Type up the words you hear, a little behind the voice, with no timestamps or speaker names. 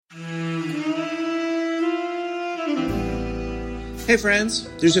Hey friends,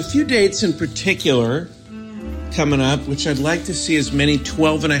 there's a few dates in particular coming up which I'd like to see as many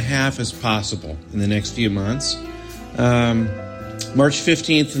 12 and a half as possible in the next few months. March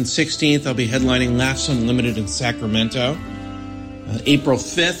 15th and 16th, I'll be headlining Laughs Unlimited in Sacramento. April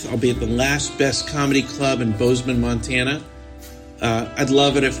 5th, I'll be at the Last Best Comedy Club in Bozeman, Montana. I'd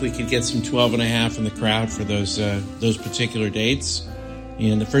love it if we could get some 12 and a half in the crowd for those particular dates.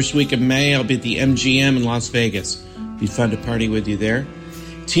 And the first week of May, I'll be at the MGM in Las Vegas. Be fun to party with you there.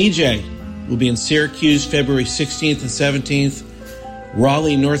 TJ will be in Syracuse February 16th and 17th.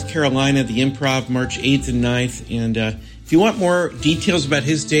 Raleigh, North Carolina, the Improv March 8th and 9th. And if you want more details about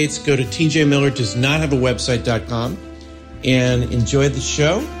his dates, go to tjmillerdoesnothaveawebsite.com and enjoy the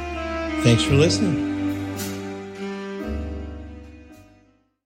show. Thanks for listening.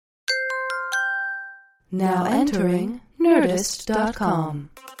 Now entering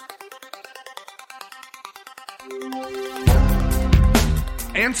Nerdist.com.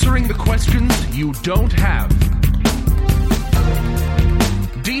 Answering the questions you don't have.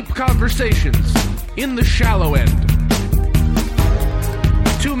 Deep conversations in the shallow end.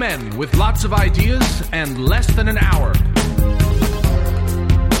 Two men with lots of ideas and less than an hour.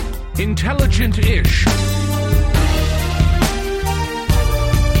 Intelligent-ish.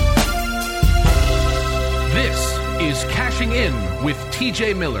 This is Cashing In with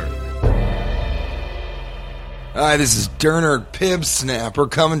TJ Miller. Hi, this is Derner Pib Snapper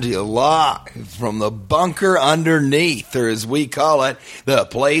coming to you live from the bunker underneath, or as we call it, the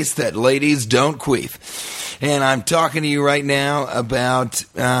place that ladies don't queef. And I'm talking to you right now about,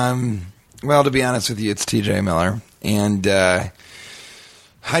 well, to be honest with you, it's TJ Miller. And I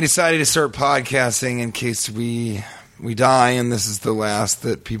decided to start podcasting in case we die, and this is the last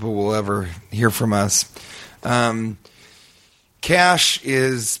that people will ever hear from us. Cash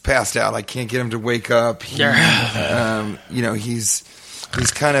is passed out. I can't get him to wake up. He's kind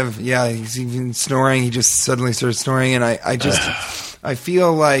of, he's even snoring. He just suddenly started snoring, and I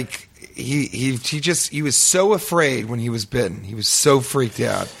feel like he was so afraid when he was bitten. He was so freaked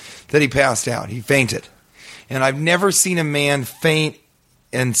out that he passed out. He fainted. And I've never seen a man faint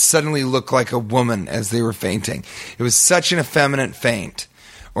and suddenly look like a woman as they were fainting. It was such an effeminate faint,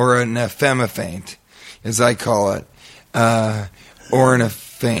 or an ephema faint, as I call it. Or in a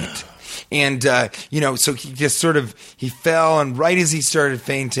faint. And, so he just he fell, and right as he started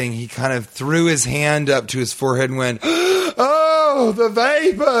fainting, he kind of threw his hand up to his forehead and went, "Oh, the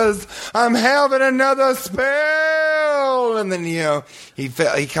vapors! I'm having another spell!" And then, he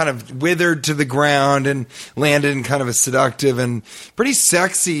kind of withered to the ground and landed in kind of a seductive and pretty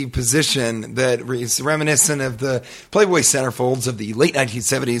sexy position that is reminiscent of the Playboy centerfolds of the late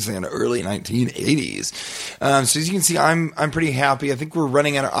 1970s and early 1980s. So as you can see, I'm pretty happy. I think we're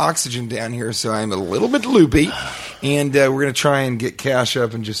running out of oxygen down here, so I'm a little bit loopy. And we're going to try and get Cash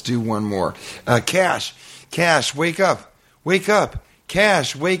up and just do one more. Cash, wake up. Wake up.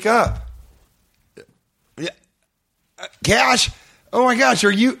 Cash, wake up. Cash, oh my gosh, are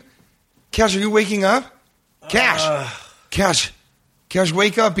you waking up? Cash,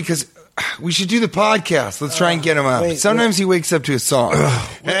 wake up, because we should do the podcast. Let's try and get him up. Sometimes he wakes up to a song.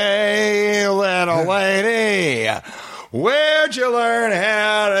 Hey, little lady, where'd you learn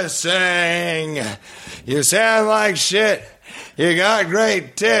how to sing? You sound like shit. You got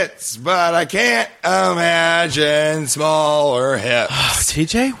great tits, but I can't imagine smaller hips.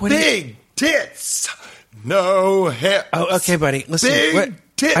 TJ, what big tits. No hips. Oh, okay, buddy. Listen. Big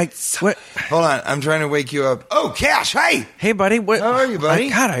tits. Hold on. I'm trying to wake you up. Oh, Cash, hey. Hey, buddy. How are you, buddy?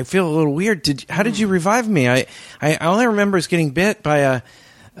 God, I feel a little weird. How did you revive me? I only remember as getting bit by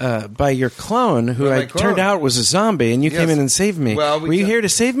your clone, who turned out was a zombie, and you came in and saved me. Well, were you here to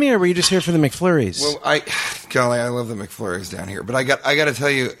save me, or were you just here for the McFlurries? Well, I love the McFlurries down here, but I got to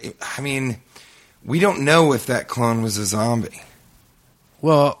tell you, I mean, we don't know if that clone was a zombie.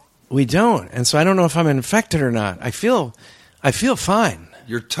 Well, we don't, and so I don't know if I'm infected or not. I feel fine.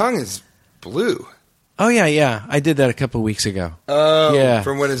 Your tongue is blue. Oh, yeah. I did that a couple weeks ago. Oh, yeah.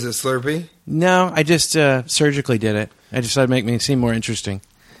 From what is it, Slurpee? No, I just surgically did it. I just thought it'd make me seem more interesting.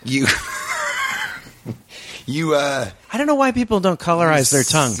 You I don't know why people don't colorize their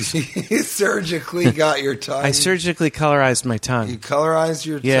tongues. You surgically got your tongue. I surgically colorized my tongue. You colorized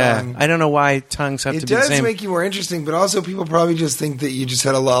your tongue? Yeah. I don't know why tongues have to be the same. It does make you more interesting, but also people probably just think that you just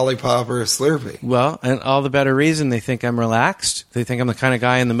had a lollipop or a Slurpee. Well, and all the better reason. They think I'm relaxed. They think I'm the kind of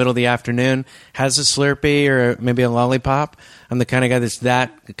guy in the middle of the afternoon has a Slurpee or maybe a lollipop. I'm the kind of guy that's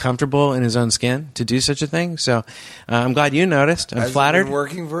that comfortable in his own skin to do such a thing. So I'm glad you noticed. I'm flattered. Has it been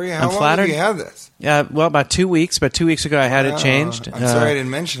working for you? How long have you had this? Well, about 2 weeks. About 2 weeks ago, I had it changed. I'm sorry I didn't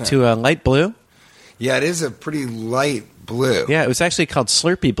mention it. To a light blue. Yeah, it is a pretty light blue. Yeah, it was actually called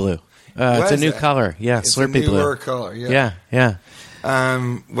Slurpee Blue. It's a new color. Yeah, it's Slurpee a Blue. newer color. Yeah.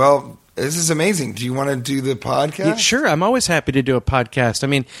 Well, this is amazing. Do you want to do the podcast? Yeah, sure, I'm always happy to do a podcast. I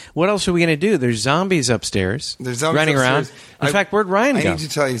mean, what else are we going to do? There's zombies upstairs. There's zombies running upstairs. around. In fact, where'd Ryan go? I need to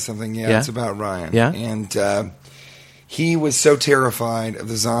tell you something. Yeah, it's about Ryan. Yeah? And he was so terrified of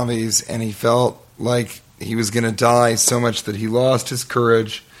the zombies, and he felt like he was going to die so much that he lost his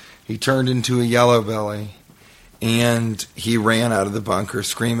courage. He turned into a yellow belly, and he ran out of the bunker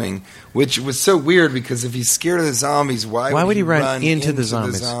screaming, which was so weird because if he's scared of the zombies, why would he run into the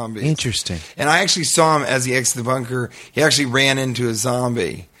zombies? Interesting. And I actually saw him as he exited the bunker. He actually ran into a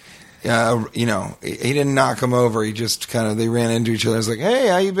zombie. He didn't knock him over. He just they ran into each other. I was like, hey,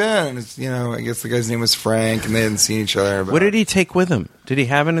 how you been? And I guess the guy's name was Frank, and they hadn't seen each other. What did he take with him? Did he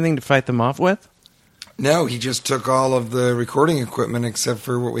have anything to fight them off with? No, he just took all of the recording equipment except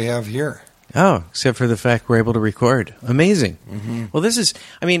for what we have here. Oh, except for the fact we're able to record. Amazing. Mm-hmm. Well,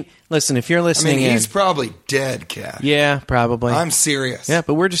 listen, if you're listening he's probably dead, Cat. Yeah, probably. I'm serious. Yeah,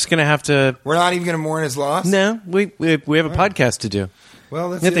 but we're just going to have to... We're not even going to mourn his loss? No, we have a podcast to do.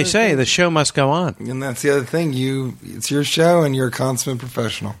 Well, that's if they say the show must go on. And that's the other thing. It's your show, and you're a consummate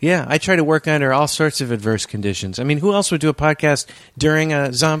professional. Yeah, I try to work under all sorts of adverse conditions. I mean, who else would do a podcast during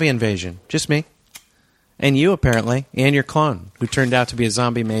a zombie invasion? Just me. And you, apparently, and your clone, who turned out to be a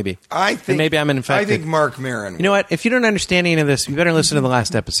zombie, maybe. And maybe I'm infected. I think Mark Maron. You know what? If you don't understand any of this, you better listen to the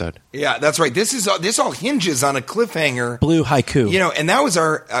last episode. Yeah, that's right. This all hinges on a cliffhanger. Blue haiku. And that was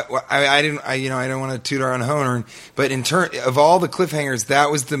our. I don't want to toot our own horn, but in turn of all the cliffhangers, that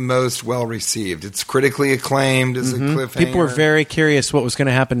was the most well received. It's critically acclaimed as a cliffhanger. People were very curious what was going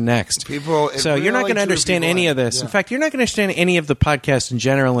to happen next. So you're not going to understand any of this. Yeah. In fact, you're not going to understand any of the podcast in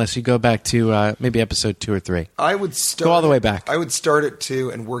general unless you go back to maybe episode 2 or 3. I would start. Go all the way back. I would start at 2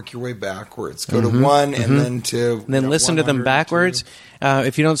 and work your way backwards. Go to 1 and then 2. And then listen to them backwards.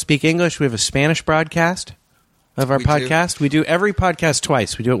 If you don't speak English, we have a Spanish broadcast of our podcast. We do every podcast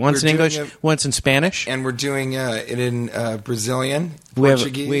twice. We do it once in English, once in Spanish. And we're doing it in Brazilian,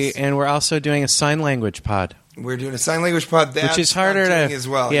 Portuguese. And we're also doing a sign language pod. We're doing a sign language pod. Which is harder to... as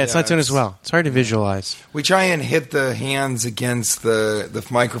well. Yeah, it's not doing as well. It's hard to visualize. We try and hit the hands against the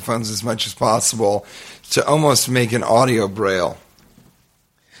microphones as much as possible to almost make an audio braille.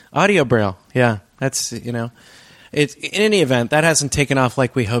 Audio braille, yeah. That's, it's, in any event, that hasn't taken off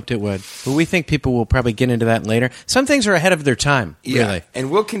like we hoped it would. But we think people will probably get into that later. Some things are ahead of their time, really.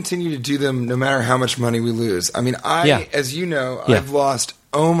 And we'll continue to do them no matter how much money we lose. I mean, as you know, I've lost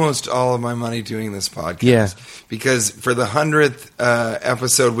almost all of my money doing this podcast. Yeah. Because for the 100th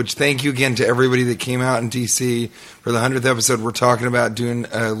episode, which thank you again to everybody that came out in D.C. For the 100th episode, we're talking about doing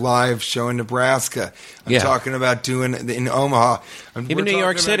a live show in Nebraska. I'm talking about doing in Omaha. Even New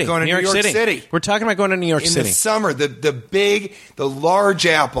York City. Going to New York City. We're talking about going to New York City. In the summer, the large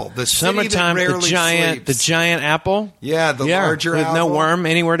apple. The summertime, city that rarely the giant apple. Yeah, larger with apple. No worm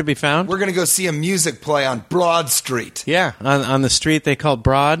anywhere to be found. We're going to go see a music play on Broad Street. Yeah, on the street they call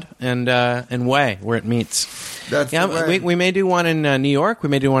Broad and Way, where it meets. That's the way. We may do one in New York. We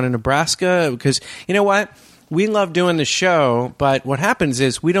may do one in Nebraska because you know what? We love doing the show, but what happens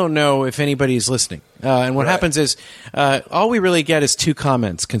is we don't know if anybody's listening. And what happens is all we really get is 2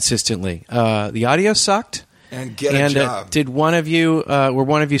 comments consistently. The audio sucked. And get a job. Did one of you, were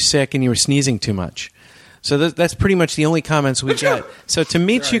one of you sick and you were sneezing too much? So that's pretty much the only comments we get. So to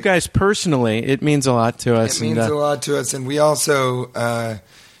meet you guys personally, it means a lot to us. It means a lot to us. And we also...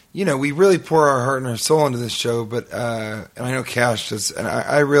 we really pour our heart and our soul into this show, but and I know Cash does, and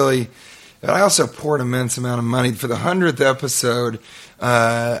I also poured an immense amount of money. For the 100th episode,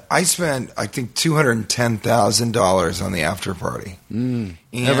 I spent, I think, $210,000 on the after party.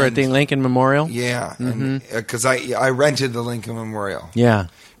 Over at the Lincoln Memorial? Yeah, because I rented the Lincoln Memorial. Yeah.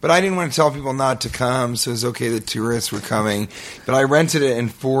 But I didn't want to tell people not to come, so it was okay that tourists were coming. But I rented it,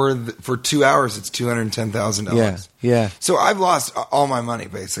 and for 2 hours, it's $210,000. Yeah. So I've lost all my money,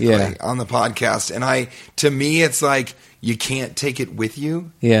 basically, on the podcast. And to me, it's like you can't take it with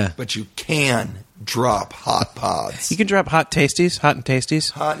you, but you can drop hot pods. You can drop hot and tasties.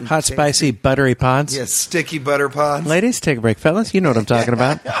 Hot spicy, buttery pods. Yeah, sticky butter pods. Ladies, take a break. Fellas, you know what I'm talking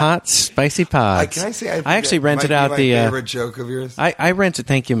about. Hot, spicy pods. Can I say I actually rented out the... favorite joke of yours? I rented...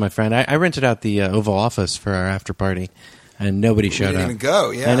 Thank you, my friend. I rented out the Oval Office for our after party, and nobody showed up. We didn't even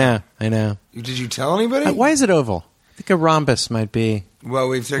go, yeah. I know. Did you tell anybody? Why is it oval? I think a rhombus might be... Well,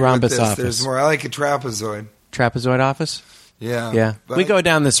 we've taken rhombus office. There's more. I like a trapezoid. Trapezoid office? Yeah. Yeah. We go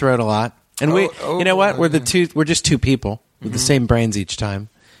down this road a lot. And you know what? We're just 2 people with the same brains each time,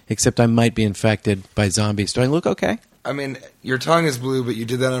 except I might be infected by zombies. Do I look okay? I mean, your tongue is blue, but you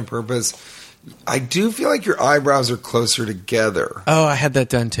did that on purpose. I do feel like your eyebrows are closer together. Oh, I had that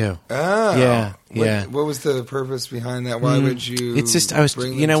done too. Oh. Yeah. What was the purpose behind that? Why would you It's just,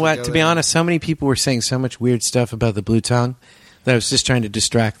 bring you know them what, together? to be honest, so many people were saying so much weird stuff about the blue tongue that I was just trying to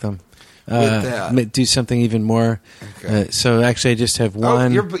distract them. With that. Do something even more. Okay. So actually I just have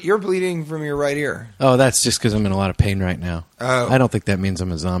one. Oh, you're bleeding from your right ear. Oh, that's just because I'm in a lot of pain right now. Oh. I don't think that means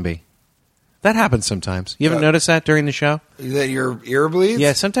I'm a zombie. That happens sometimes. You haven't noticed that during the show? That your ear bleeds?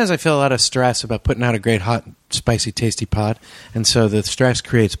 Yeah, sometimes I feel a lot of stress about putting out a great, hot, spicy, tasty pod, and so the stress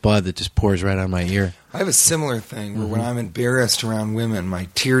creates blood that just pours right on my ear. I have a similar thing where when I'm embarrassed around women, my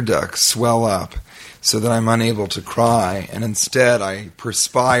tear ducts swell up so that I'm unable to cry, and instead I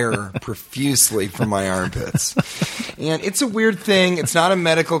perspire profusely from my armpits. And it's a weird thing. It's not a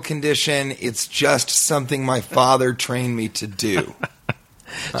medical condition. It's just something my father trained me to do.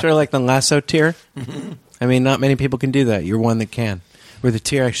 Sort of like the lasso tear. I mean, not many people can do that. You're one that can. Where the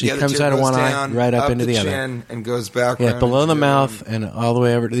tear actually The comes tear out of goes one eye, down, right up into the other. chin, and goes back. Yeah, around below the into mouth and all the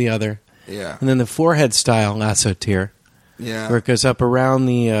way over to the other. Yeah. And then the forehead style lasso tear, Yeah. where it goes up around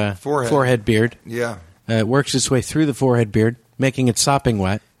the forehead beard. Yeah. It works its way through the forehead beard, making it sopping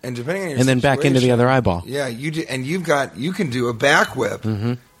wet, And depending on your and then back into the situation- other eyeball. Yeah, you do, and you can do a back whip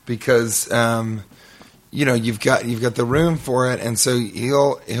because you've got the room for it, and so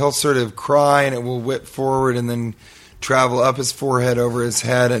he'll sort of cry and it will whip forward and then travel up his forehead, over his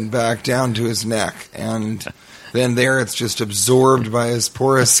head, and back down to his neck, and then there it's just absorbed by his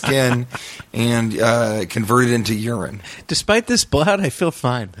porous skin and converted into urine. Despite this blood, I feel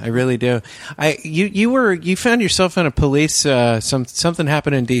fine. I really do. You found yourself in a police. Something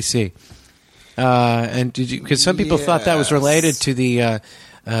happened in D.C. And did you? Because some people thought that was related to the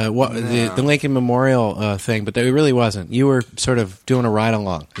Lincoln Memorial thing, but it really wasn't. You were sort of doing a ride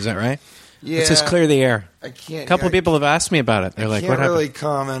along. Is that right? Yeah, Let's just clear the air. I can't. A couple of people have asked me about it. They're like, can't "What happened?" really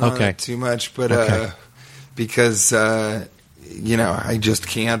comment on it too much, but Okay. because I just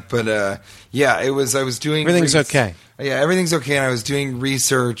can't. But yeah, it was. I was doing. Everything's okay. Yeah, everything's okay, and I was doing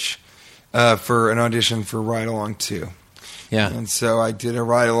research for an audition for Ride Along 2. Yeah. And so I did a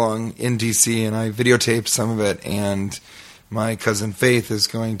ride along in DC, and I videotaped some of it, and my cousin Faith is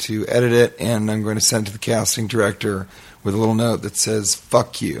going to edit it, and I'm going to send it to the casting director with a little note that says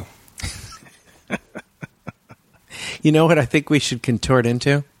 "fuck you." You know what I think we should contort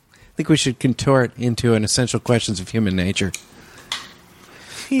into? I think we should contort into an essential questions of human nature.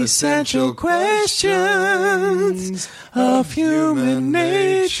 Essential questions of human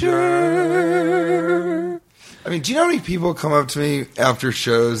nature. I mean, do you know how many people come up to me after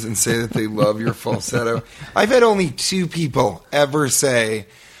shows and say that they love your falsetto? I've had only 2 people ever say,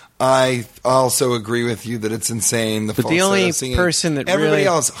 I also agree with you that it's insane. The But the falsetto only singing. person that everybody really-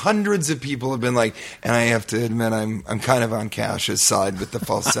 else, hundreds of people have been like, and I have to admit, I'm kind of on Cash's side with the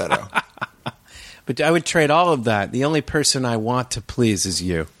falsetto. But I would trade all of that. The only person I want to please is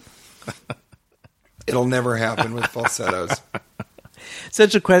you. It'll never happen with falsettos.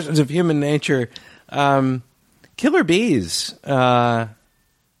 Essential questions of human nature. Killer bees. Have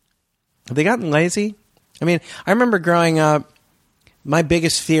they gotten lazy? I mean, I remember growing up, my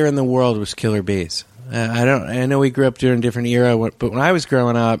biggest fear in the world was killer bees. I know we grew up during a different era, but when I was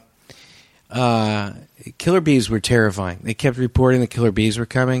growing up, killer bees were terrifying. They kept reporting that killer bees were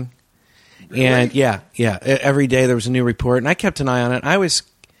coming. Really? And yeah. Every day there was a new report, and I kept an eye on it. I was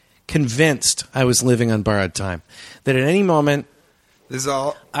convinced I was living on borrowed time. That at any moment, This is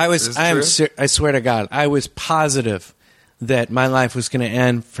all. I swear to God, I was positive that my life was going to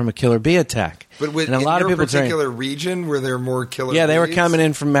end from a killer bee attack. But with, and a in lot your of people particular region, were there more killer yeah, they were bees? coming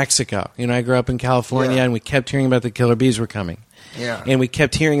in from Mexico. You know, I grew up in California, Yeah. and we kept hearing about the killer bees were coming. Yeah. And we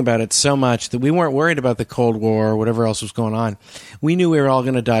kept hearing about it so much that we weren't worried about the Cold War or whatever else was going on. We knew we were all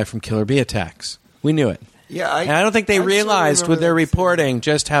going to die from killer bee attacks. We knew it. Yeah, And I don't think they sort of realized with remember their that. reporting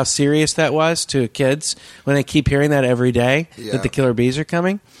just how serious that was to kids when they keep hearing that every day, Yeah. that the killer bees are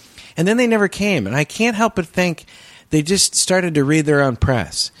coming. And then they never came. And I can't help but think they just started to read their own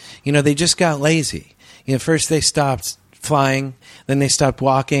press. You know, they just got lazy. You know, first they stopped flying, then they stopped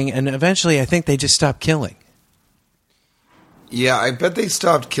walking, and eventually I think they just stopped killing. Yeah, I bet they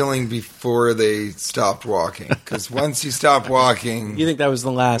stopped killing before they stopped walking. Because once you stop walking, You think that was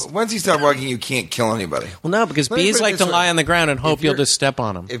the last? once you stop walking, you can't kill anybody. Well, no, because Let me bees put it like to this lie way. on the ground and hope If you'll you're- just step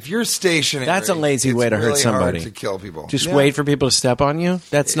on them. If you're stationary, That's a lazy it's way to hurt really somebody. hard to kill people. Just Yeah. wait for people to step on you?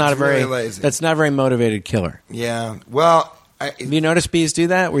 That's It's not a very really lazy. That's not a very motivated killer. Yeah. Well, Have you noticed bees do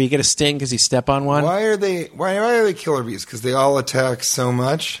that, where you get a sting because you step on one? why are they killer bees? Because they all attack so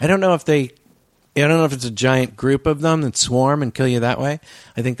much. I don't know if they I don't know if it's a giant group of them that swarm and kill you that way.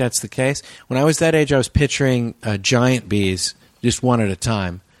 I think that's the case. When I was that age, I was picturing giant bees, just one at a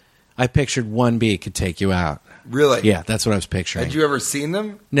time. I pictured one bee could take you out. Really? Yeah, that's what I was picturing. Had you ever seen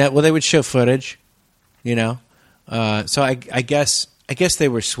them? No, well, they would show footage, you know. So I guess they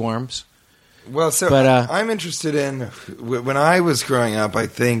were swarms. Well, so But, I'm interested in when I was growing up. I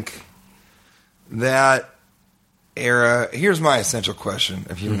think that era. Here's my essential question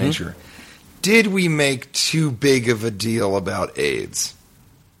of human nature: did we make too big of a deal about AIDS?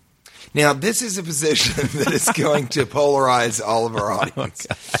 Now, this is a position that is going to polarize all of our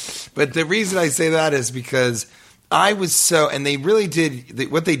audience. But the reason I say that is because I was so, and they really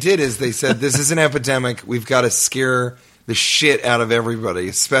did, what they did is they said, this is an epidemic. We've got to scare the shit out of everybody,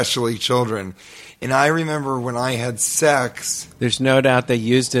 especially children. And I remember when I had sex. There's no doubt they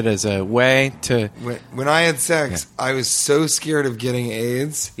used it as a way to. When I had sex, I was so scared of getting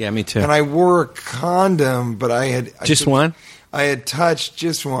AIDS. Yeah, me too. And I wore a condom, but I had. Just one? I had touched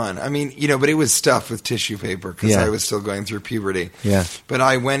just one. I mean, but it was stuffed with tissue paper because I was still going through puberty. Yeah. But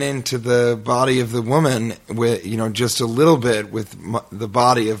I went into the body of the woman with, just a little bit with the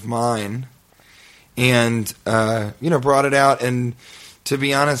body of mine and, brought it out. And to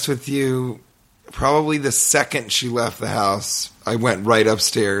be honest with you, probably the second she left the house, I went right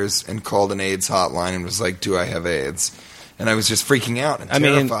upstairs and called an AIDS hotline and was like, do I have AIDS? And I was just freaking out and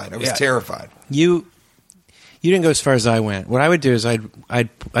terrified. I was terrified. You didn't go as far as I went. What I would do is I'd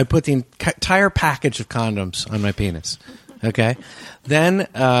put the entire package of condoms on my penis. Okay, then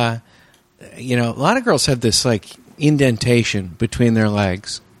a lot of girls have this like indentation between their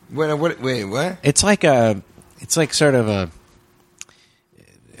legs. Wait, what? It's like sort of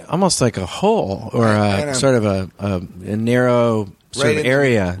almost like a hole or sort of a narrow sort of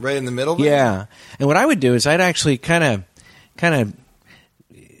area right in the middle. There? Yeah, and what I would do is I'd actually kind of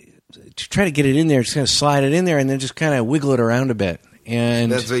try to get it in there, just kind of slide it in there, and then just kind of wiggle it around a bit.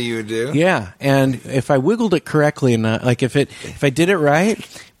 And that's what you would do? Yeah, and if I wiggled it correctly, and like if I did it right,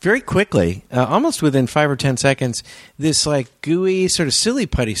 very quickly, almost within 5 or 10 seconds, this like gooey sort of silly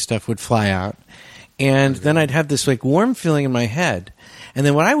putty stuff would fly out, and then I'd have this like warm feeling in my head. And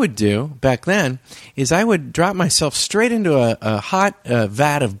then what I would do back then is I would drop myself straight into a hot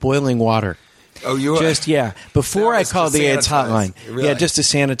vat of boiling water. Oh, you were? Before I called the AIDS hotline. Really? Yeah, just to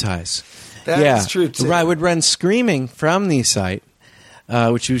sanitize. That is true, too. I would run screaming from the site,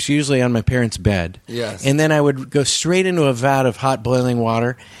 which was usually on my parents' bed. Yes. And then I would go straight into a vat of hot boiling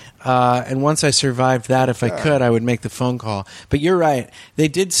water. And once I survived that, if I could, I would make the phone call. But you're right. They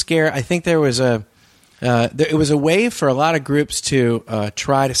did scare. I think there was it was a way for a lot of groups to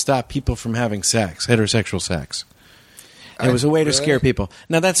try to stop people from having sex, heterosexual sex. It was a way to scare people.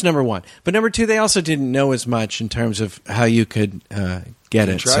 Now, that's number one. But number two, they also didn't know as much in terms of how you could get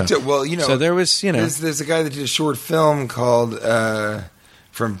it. Well, so there was, There's a guy that did a short film called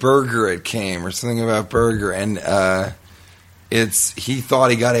From Burger It Came, or something about burger. And he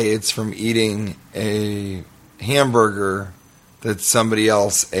thought he got AIDS from eating a hamburger that somebody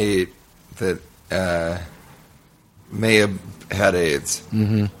else ate that may have had AIDS.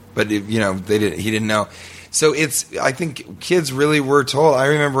 Mm-hmm. But, he didn't know. So I think kids really were told. I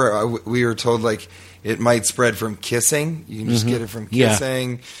remember we were told like it might spread from kissing. You can just get it from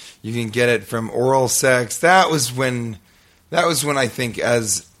kissing. Yeah. You can get it from oral sex. That was when I think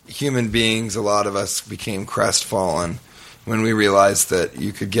as human beings, a lot of us became crestfallen when we realized that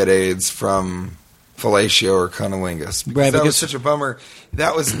you could get AIDS from fellatio or cunnilingus. Because that was such a bummer.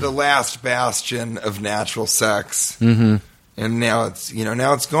 That was the last bastion of natural sex. Mm-hmm. And now it's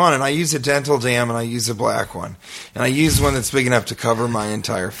gone. And I use a dental dam, and I use a black one, and I use one that's big enough to cover my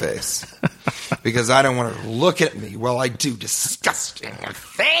entire face because I don't want to look at me while I do disgusting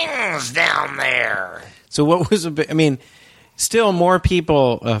things down there. So what was still more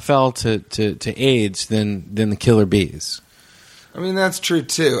people fell to AIDS than the killer bees. I mean, that's true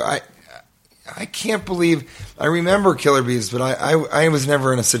too. I can't believe I remember killer bees, but I was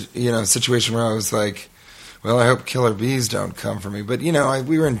never in a situation where I was like, well, I hope killer bees don't come for me. But,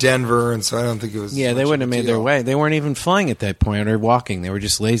 we were in Denver, and so I don't think it was... Yeah, they wouldn't have made their way. They weren't even flying at that point or walking. They were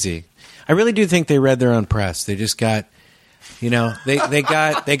just lazy. I really do think they read their own press. They just got... they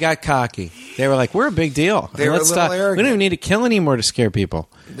got cocky. They were like, we're a big deal. They were a little arrogant. We don't even need to kill anymore to scare people.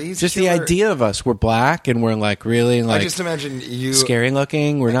 The idea of us, we're black and we're like really like. I just imagine you scary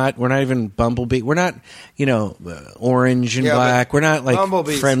looking. We're not even bumblebee. We're not orange and black. We're not like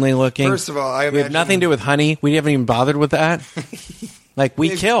friendly looking. First of all, we have nothing to do with honey. We haven't even bothered with that. Like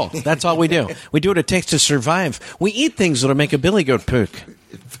we kill. That's all we do. We do what it takes to survive. We eat things that'll make a billy goat puke.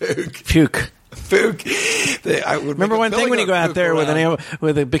 Puke. spook. Remember one thing when you go out there with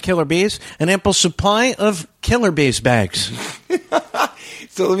the killer bees? An ample supply of killer bees bags.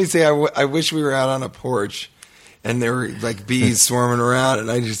 So let me say, I wish we were out on a porch and there were like bees swarming around, and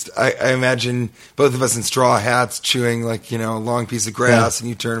I imagine both of us in straw hats chewing like, a long piece of grass, and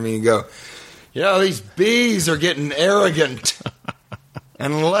you turn to me and go, these bees are getting arrogant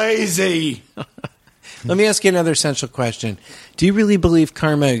and lazy. Let me ask you another essential question. Do you really believe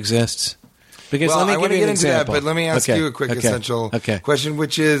karma exists? Because let me give you an example. But let me ask you a quick essential question,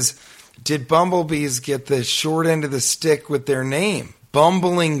 which is, did bumblebees get the short end of the stick with their name?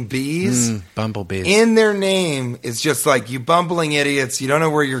 Bumbling bees? Bumblebees. In their name is just like, you bumbling idiots, you don't know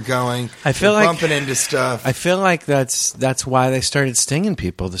where you're going. I feel you're like bumping into stuff. I feel like that's why they started stinging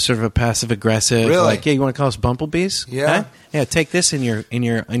people. The sort of a passive aggressive, really? Like, you want to call us bumblebees? Yeah. Huh? Yeah, take this in your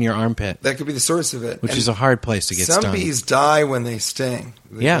armpit. That could be the source of it. Which is a hard place to get stung. Some bees die when they sting.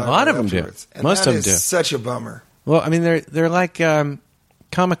 A lot of them do. And most of them do. Such a bummer. Well, I mean, they're like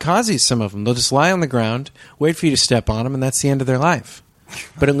kamikazes, some of them. They'll just lie on the ground, wait for you to step on them, and that's the end of their life.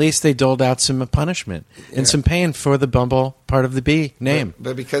 But at least they doled out some punishment and some pain for the bumble part of the bee name.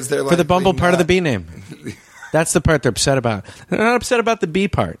 But because they're for the bumble part of the bee name. That's the part they're upset about. They're not upset about the bee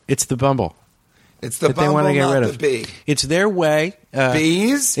part. It's the bumble. It's the bumble, they want to get not rid the of. bee. It's their way.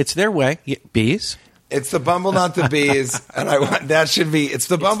 Bees? It's their way. Yeah, bees? It's the bumble, not the bees. And that should be, it's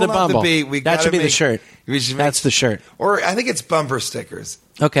the bumble, not the bee. That should be the shirt. That's the shirt. Or I think it's bumper stickers.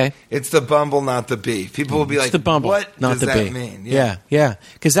 Okay. It's the bumble, not the bee. People will be like, the bumble, what not does the that bee. mean? Yeah.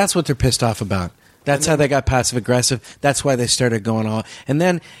 Because that's what they're pissed off about. That's how they got passive aggressive. That's why they started going all. And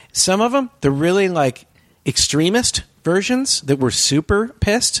then some of them, the really like extremist versions that were super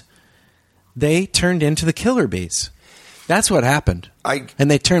pissed, they turned into the killer bees. That's what happened. And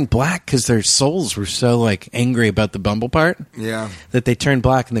they turned black because their souls were so like angry about the bumble part. Yeah. That they turned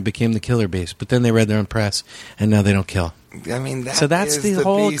black and they became the killer bees. But then they read their own press and now they don't kill. I mean, that's the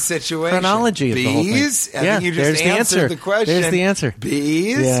whole bee situation. Chronology of the whole thing. Bees? I think you just answered the question. There's the answer.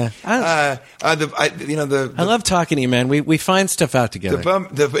 Bees? Yeah. I love talking to you, man. We find stuff out together.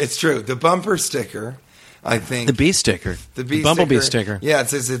 It's true. The bumper sticker, I think. The bee sticker. The bumblebee sticker. Yeah, it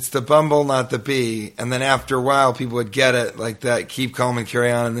says it's the bumble, not the bee. And then after a while, people would get it like that. Keep calm and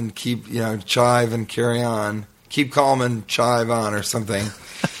carry on, and then keep, chive and carry on. Keep calm and chive on or something.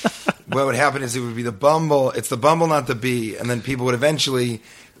 What would happen is it would be the bumble. It's the bumble, not the bee. And then people would eventually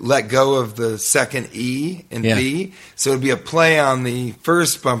let go of the second E in B. So it would be a play on the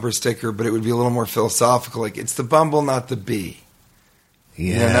first bumper sticker, but it would be a little more philosophical. Like, it's the bumble, not the bee.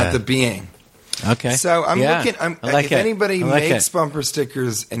 Yeah. Not the being. Okay. So I'm looking. If anybody makes it. bumper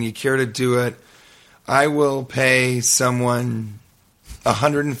stickers and you care to do it, I will pay someone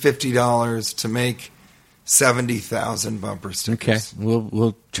 $150 to make 70,000 bumper stickers. Okay,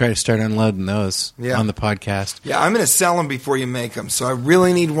 we'll try to start unloading those on the podcast. Yeah, I'm going to sell them before you make them. So I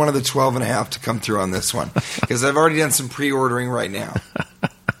really need one of the 12 and a half to come through on this one because I've already done some pre-ordering right now.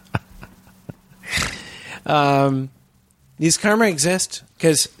 Does karma exist?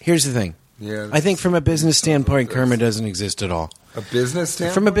 Because here's the thing. Yeah, I think from a business standpoint, karma doesn't exist at all. A business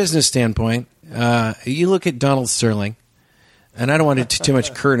standpoint? From a business standpoint, you look at Donald Sterling, and I don't want to do too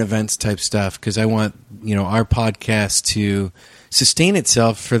much current events type stuff because I want our podcast to sustain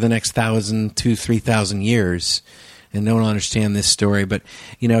itself for the next 1,000 to 3,000 years, and no one will understand this story. But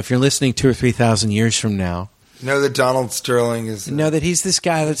if you're listening 2,000 or 3,000 years from now. Know that Donald Sterling is... Know that he's this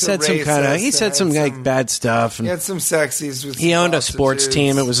guy that said some kind of... He said some bad stuff. And he had some sexies with he owned a sports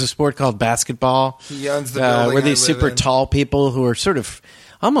team. It was a sport called basketball. He owns the building where these super tall people who are sort of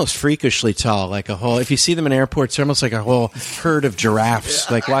almost freakishly tall, like a whole... If you see them in airports, they're almost like a whole herd of giraffes.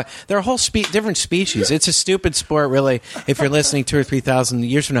 Like why? They're a whole different species. It's a stupid sport, really, if you're listening 2,000 or 3,000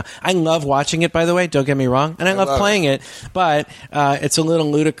 years from now. I love watching it, by the way. Don't get me wrong. And I love playing it. But it's a little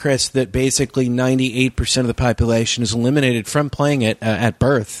ludicrous that basically 98% of the population is eliminated from playing it at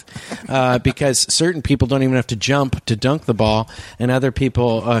birth because certain people don't even have to jump to dunk the ball, and other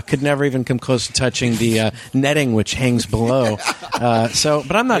people could never even come close to touching the netting, which hangs below.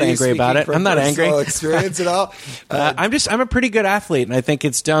 But I'm not angry about it. I'm not angry. Experience at all. I'm a pretty good athlete, and I think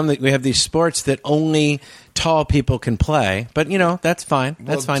it's dumb that we have these sports that only tall people can play. But that's fine.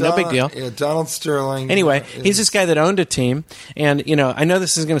 That's fine. No big deal. Yeah, Donald Sterling. Anyway, he's this guy that owned a team, and I know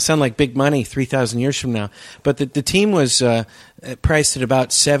this is going to sound like big money 3,000 years from now, but the team was priced at about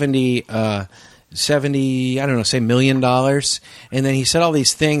 $70, I don't know, say $1 million. And then he said all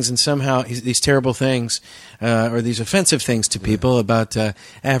these things, and somehow these terrible things, or these offensive things to people about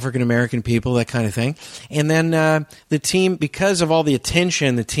African American people, that kind of thing. And then the team, because of all the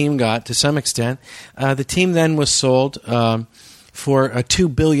attention the team got to some extent, the team then was sold for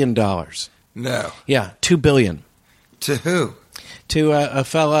 $2 billion. No. Yeah, $2 billion. To who? To a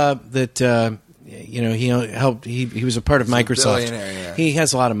fella that he helped. He was a part of Microsoft. Yeah. He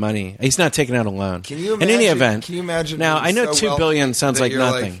has a lot of money. He's not taking out a loan. Can you in any imagine- event? can you imagine Now being I know so $2 billion wealthy sounds that like you're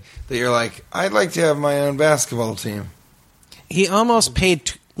nothing. that you're like, I'd like to have my own basketball team. He almost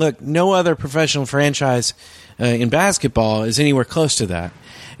paid. Look, no other professional franchise in basketball is anywhere close to that.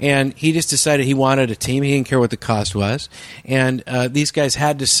 And he just decided he wanted a team. He didn't care what the cost was. And these guys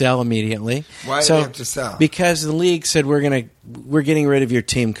had to sell immediately. Why did they have to sell? Because the league said we're getting rid of your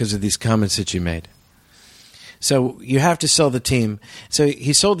team because of these comments that you made. So you have to sell the team. So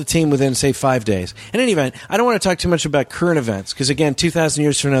he sold the team within, say, 5 days. In any event, I don't want to talk too much about current events because, again, 2,000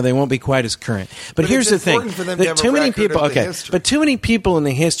 years from now, they won't be quite as current. But here's the it's thing: important for them to have a too many record of people. the Okay, history. but too many people in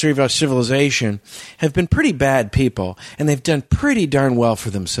the history of our civilization have been pretty bad people, and they've done pretty darn well for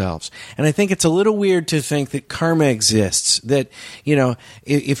themselves. And I think it's a little weird to think that karma exists. That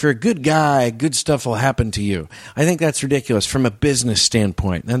if you're a good guy, good stuff will happen to you. I think that's ridiculous from a business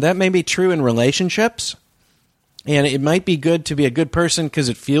standpoint. Now that may be true in relationships. And it might be good to be a good person because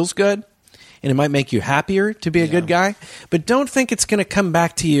it feels good, and it might make you happier to be a good guy. But don't think it's going to come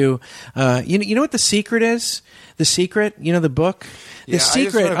back to you. You know what The Secret is? The Secret, the book? The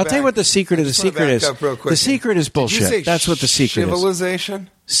Secret, I'll tell you what The Secret of The Secret is. The Secret is bullshit. That's what The Secret is.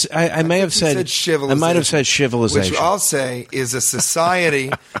 Civilization? I may have said civilization. I might have said civilization. Which I'll say is a society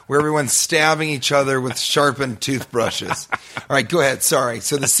where everyone's stabbing each other with sharpened toothbrushes. All right, go ahead. Sorry.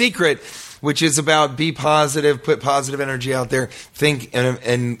 So The Secret, which is about be positive, put positive energy out there, think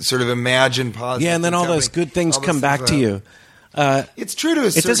and sort of imagine positive. Yeah, and then all those good things come back to you. It's true to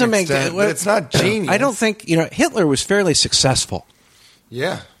a certain extent, but it's not genius. I don't think Hitler was fairly successful.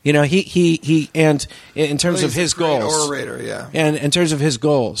 Yeah. He and in terms of his goals, orator, yeah, and in terms of his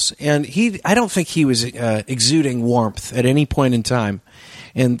goals, and I don't think he was exuding warmth at any point in time.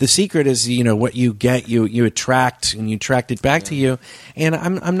 And The Secret is, what you get, you attract, and you attract it back to you. And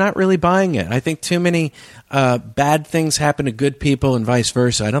I'm not really buying it. I think too many bad things happen to good people and vice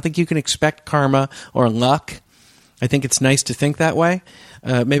versa. I don't think you can expect karma or luck. I think it's nice to think that way.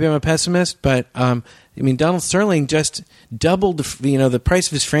 Maybe I'm a pessimist, but Donald Sterling just doubled the price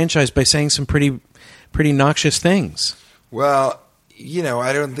of his franchise by saying some pretty noxious things. Well,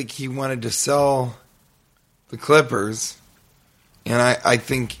 I don't think he wanted to sell the Clippers. And I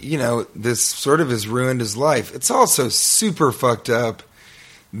think, this sort of has ruined his life. It's also super fucked up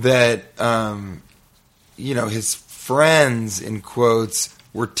that, his friends, in quotes,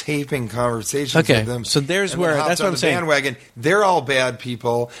 were taping conversations with them. So there's and where, hopped that's on what I'm the saying. Bandwagon. They're all bad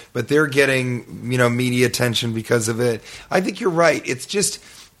people, but they're getting, media attention because of it. I think you're right. It's just,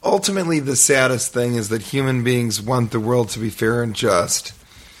 ultimately the saddest thing is that human beings want the world to be fair and just.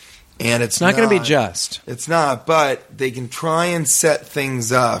 And it's not going to be just. It's not, but they can try and set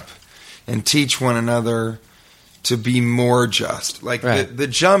things up and teach one another to be more just. Like right. the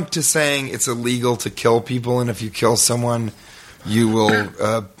jump to saying it's illegal to kill people, and if you kill someone, you will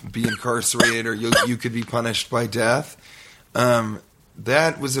be incarcerated or you could be punished by death.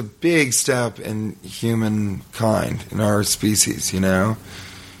 That was a big step in humankind, in our species, to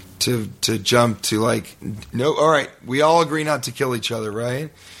jump to no, all right, we all agree not to kill each other, right?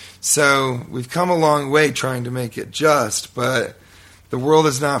 So we've come a long way trying to make it just, but the world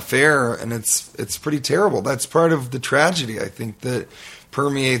is not fair, and it's pretty terrible. That's part of the tragedy, I think, that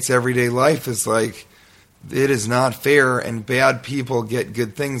permeates everyday life is it is not fair, and bad people get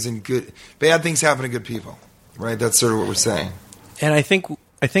good things, and bad things happen to good people, right? That's sort of what we're saying. And I think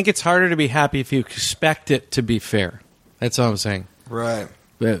it's harder to be happy if you expect it to be fair. That's all I'm saying. Right.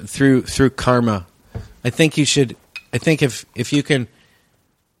 Through karma, I think you should. I think if you can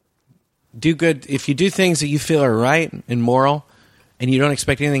do good, if you do things that you feel are right and moral, and you don't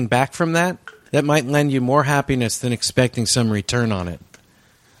expect anything back from that, that might lend you more happiness than expecting some return on it.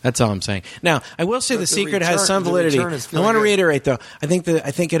 That's all I'm saying. Now, I will say The Secret has some validity. I want to reiterate, though. I think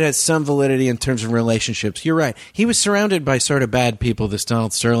it has some validity in terms of relationships. You're right. He was surrounded by sort of bad people, this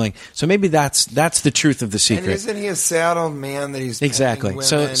Donald Sterling. So maybe that's the truth of The Secret. And isn't he a sad old man that he's exactly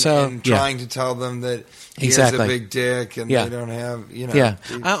women so and trying to tell them that he exactly. has a big dick and they don't have, Yeah.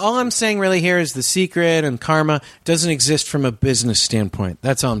 All I'm saying really here is The Secret and karma doesn't exist from a business standpoint.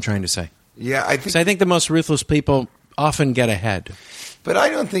 That's all I'm trying to say. Yeah, I think the most ruthless people often get ahead. But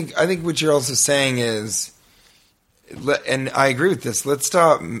I think what you're also saying is, and I agree with this. Let's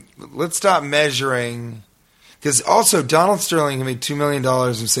stop measuring, because also Donald Sterling, who made $2 million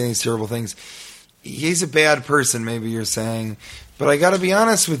from saying these terrible things, he's a bad person. Maybe you're saying, but I got to be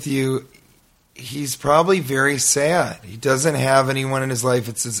honest with you, he's probably very sad. He doesn't have anyone in his life.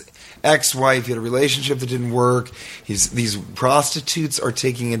 It's his ex-wife. He had a relationship that didn't work. These prostitutes are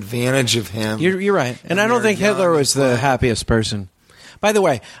taking advantage of him. You're right. And I don't think Hitler was the happiest person. By the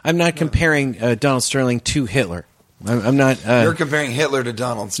way, I'm not comparing Donald Sterling to Hitler. I'm not. You're comparing Hitler to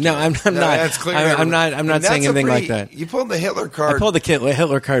Donald Sterling. No, I'm not. That's clear. I'm not saying anything like that. You pulled the Hitler card. I pulled the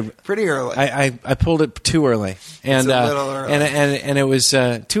Hitler card pretty early. I pulled it too early, and it's a little early. and it was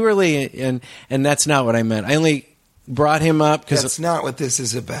too early, and that's not what I meant. I only brought him up because that's not what this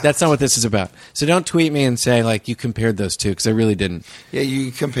is about. That's not what this is about. So don't tweet me and say like you compared those two because I really didn't. Yeah,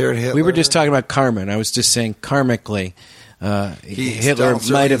 you compared Hitler. We were just talking about karma, and I was just saying karmically, Hitler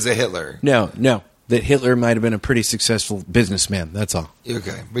might have a Hitler. No. That Hitler might have been a pretty successful businessman. That's all.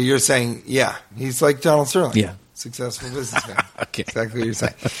 Okay. But you're saysaying, yeah, he's like Donald Sterling. Yeah. Successful businessman. Okay. Exactly what you're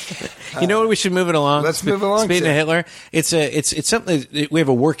saying. You know what? We should move it along. Let's move along. Speaking of Hitler, it's something. We have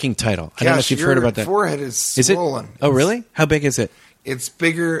a working title. I don't know if you've heard about that. Your forehead is swollen. Oh, really? How big is it? It's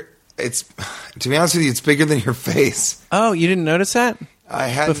bigger. To be honest with you, it's bigger than your face. Oh, you didn't notice that? I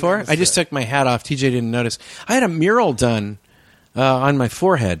hadn't before. noticed I just that. took my hat off. TJ didn't notice. I had a mural done on my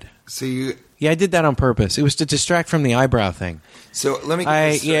forehead. So you. Yeah, I did that on purpose. It was to distract from the eyebrow thing. So let me get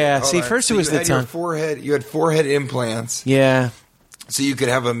this straight. Yeah, Hold see, on. first so it was you the had your tongue. forehead. You had forehead implants. Yeah. So you could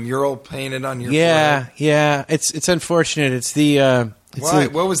have a mural painted on your forehead. forehead. Yeah. It's unfortunate. It's the. Why?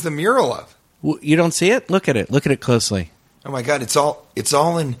 What was the mural of? You don't see it? Look at it. Look at it closely. Oh my God! It's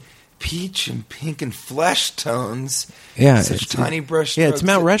all in peach and pink and flesh tones. Yeah, such tiny brush. Yeah, it's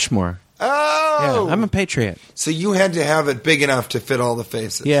Mount Rushmore. Oh, yeah, I'm a patriot. So you had to have it big enough to fit all the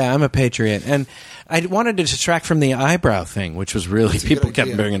faces. Yeah, I'm a patriot, and I wanted to distract from the eyebrow thing, which was really people kept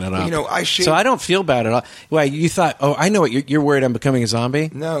idea. bringing it up. You know, so I don't feel bad at all. Well, you thought, oh, I know what you're worried. I'm becoming a zombie.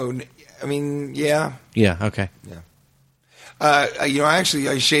 No, I mean, yeah. Yeah. Okay. Yeah. You know, I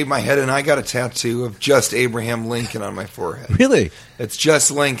shaved my head and I got a tattoo of just Abraham Lincoln on my forehead. Really? It's just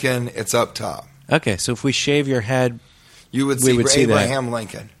Lincoln. It's up top. Okay, so if we shave your head, you would we would see Abraham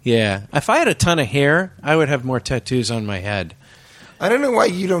Lincoln. Yeah. If I had a ton of hair, I would have more tattoos on my head. I don't know why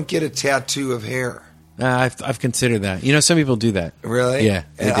you don't get a tattoo of hair. I've considered that. You know, some people do that. Really? Yeah.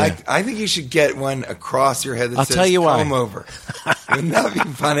 And I think you should get one across your head that says tell you why. comb over. Wouldn't that be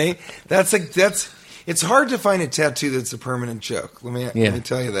funny? It's hard to find a tattoo that's a permanent joke. Let me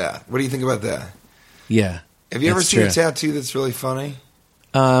tell you that. What do you think about that? Yeah. Have you ever seen a tattoo that's really funny?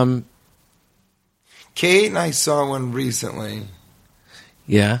 Kate and I saw one recently.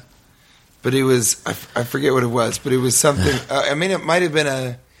 Yeah. But it was, I forget what it was, but it was something, it might have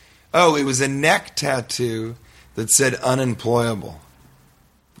been it was a neck tattoo that said unemployable.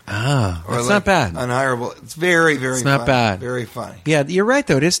 Ah, that's not bad. Unhireable. It's very, very It's not funny. bad. Very funny. Yeah, you're right,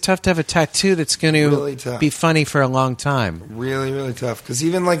 though. It is tough to have a tattoo that's going to Really tough. be funny for a long time. Really, really tough. Because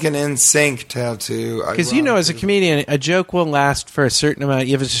even like an NSYNC tattoo. Because you know, as a comedian, a joke will last for a certain amount.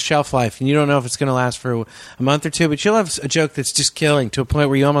 You have a shelf life, and you don't know if it's going to last for a month or two. But you'll have a joke that's just killing to a point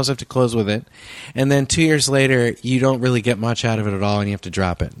where you almost have to close with it, and then 2 years later, you don't really get much out of it at all, and you have to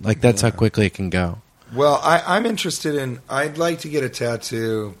drop it. Like that's how quickly it can go. Well, I'm interested in, I'd like to get a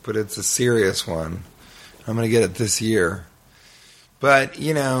tattoo, but it's a serious one. I'm going to get it this year. But,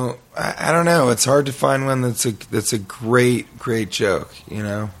 you know, I don't know. It's hard to find one that's a great, great joke, you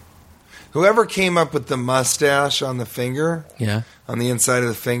know. Whoever came up with the mustache on the finger, on the inside of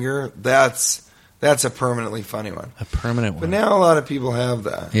the finger, that's a permanently funny one. A permanent one. But now a lot of people have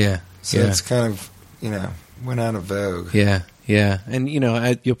that. Yeah. So it's kind of, you know, went out of vogue. Yeah. Yeah, and you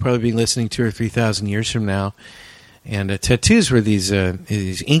know, you'll probably be listening 2,000 or 3,000 years from now, and tattoos were these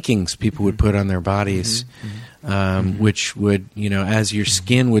inkings people would put on their bodies, which would, you know, as your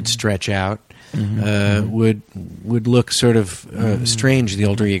skin would stretch out, would look sort of strange the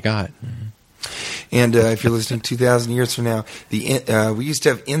older you got. And if you're listening 2,000 years from now, we used to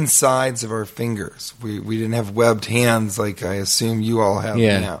have insides of our fingers. We didn't have webbed hands like I assume you all have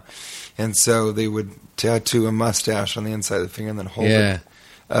now, and so they would tattoo a mustache on the inside of the finger and then hold it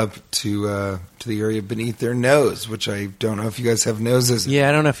up to the area beneath their nose, which I don't know if you guys have noses. Yeah,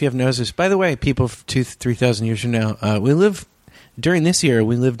 I don't know if you have noses. By the way, people 3,000 years from now, during this year,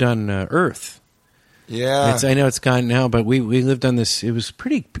 we lived on Earth. Yeah. I know it's gone now, but we lived on this. It was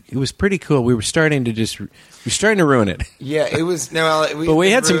pretty cool. We were starting to ruin it. Yeah, it was. But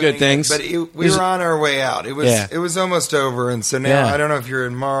we had some good things. But we were on our way out. It was almost over, and so now I don't know if you're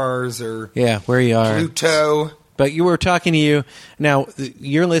in Mars or where you are, Pluto. But you were talking to you. Now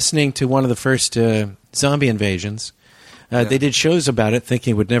you're listening to one of the first zombie invasions. They did shows about it,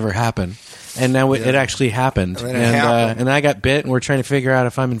 thinking it would never happen. And now it actually happened. And then it happened. And I got bit, and we're trying to figure out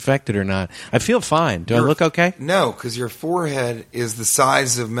if I'm infected or not. I feel fine. Do I look okay? No, because your forehead is the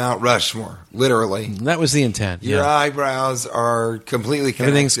size of Mount Rushmore, literally. That was the intent. Your yeah. eyebrows are completely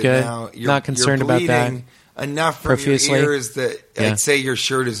connected. Everything's good. Now. Not concerned about that. Enough from Profusely. your ears that Yeah. I'd say your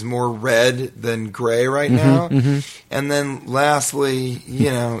shirt is more red than gray right now. And then lastly,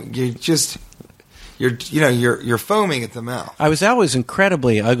 you're foaming at the mouth. I was always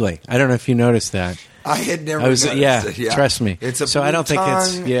incredibly ugly. I don't know if you noticed that. I had never noticed it. Yeah. Trust me. It's a so I don't think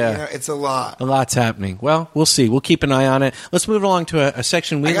it's tongue, it's a lot. A lot's happening. Well, we'll see. We'll keep an eye on it. Let's move along to a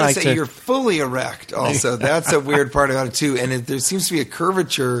section we I gotta like say, to. you're fully erect. Also, that's a weird part about it too. And there seems to be a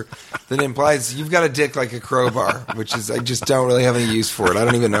curvature that implies you've got a dick like a crowbar, which is I just don't really have any use for it. I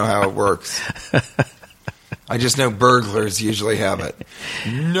don't even know how it works. I just know burglars usually have it.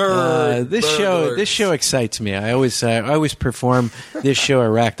 This show excites me. I always perform this show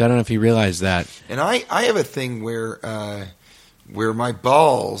erect. I don't know if you realize that. And I have a thing where my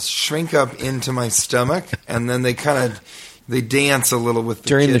balls shrink up into my stomach, and then they dance a little with the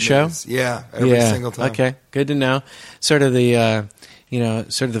during the show. Yeah, every single time. Okay, good to know. Sort of the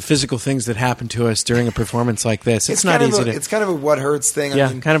physical things that happen to us during a performance like this. It's not easy to. It's kind of a what hurts thing. Yeah,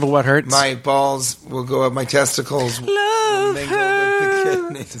 I mean, kind of a what hurts. My balls will go up. My testicles will mingle with the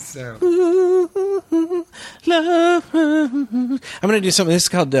kidneys. So. Love. I'm going to do something. This is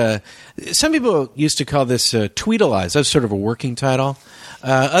called. Some people used to call this Tweedleize. That's sort of a working title.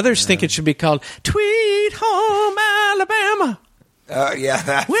 Others think it should be called Tweet Home Alabama. Yeah,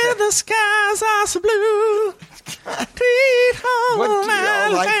 that's where the skies are so blue. Tweet Home What do you all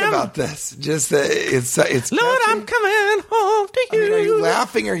Alabama. like about this? Just that it's Lord, catchy? I'm coming home to you. I mean, are you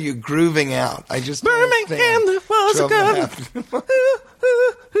laughing or are you grooving out? I just don't Birmingham, there understand. was a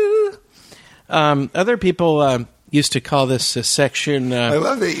girl. Other people used to call this section. I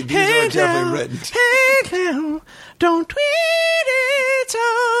love that these Hey are definitely now, written. Hey now, don't tweet it's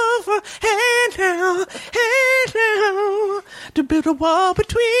over. Hey now, to build a wall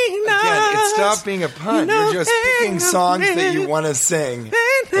between us. Again, it stopped being a pun. You're just picking songs that you want to sing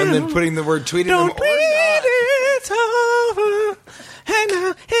and then putting the word tweet in them or Don't tweet not. it's over. Hey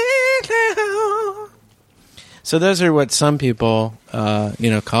now. So those are what some people, call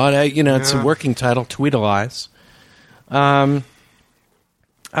it. It's a working title, Tweedleize. You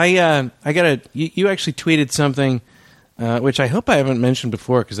actually tweeted something, which I hope I haven't mentioned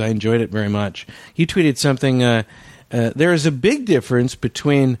before because I enjoyed it very much. You tweeted something. There is a big difference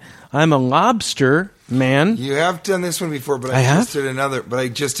between I'm a lobster man. You have done this one before, but I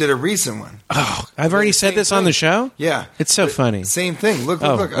just did a recent one. Oh, I've already said this on the show? Yeah. It's so funny. Same thing. Look.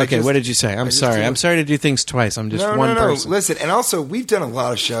 Okay, what did you say? I'm sorry. I'm sorry to do things twice. I'm just one person. Listen, and also, we've done a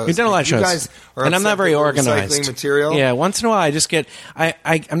lot of shows. We've done a lot of shows. You guys are and I'm not very organized. recycling material. Yeah, once in a while I just get...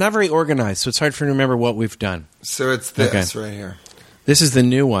 I'm not very organized, so it's hard for me to remember what we've done. So it's this right here. This is the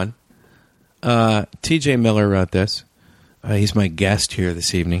new one. TJ Miller wrote this. He's my guest here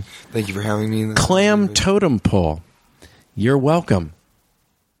this evening. Thank you for having me. Clam totem pole. You're welcome.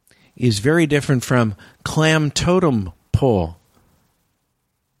 Is very different from clam totem pole.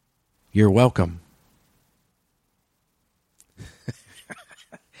 You're welcome.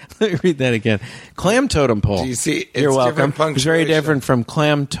 Let me read that again. Clam totem pole. Do you see? It's You're welcome. different It's very punctuation. different from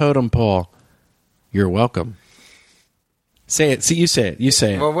clam totem pole. You're welcome. Say it. See, you say it. You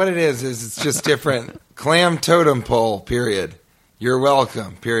say it. Well, what it is it's just different. Clam totem pole, period. You're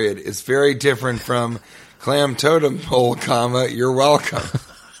welcome, period. Is very different from clam totem pole, comma, you're welcome.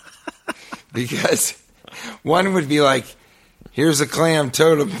 Because one would be like, here's a clam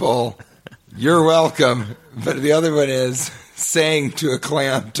totem pole, you're welcome. But the other one is saying to a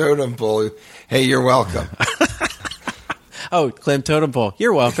clam totem pole, hey, you're welcome. Oh, clam totem pole.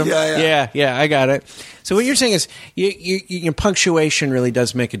 You're welcome. Yeah. I got it. So what you're saying is your punctuation really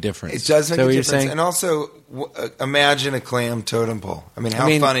does make a difference. It does make a what difference. You're saying? And also, imagine a clam totem pole. I mean, how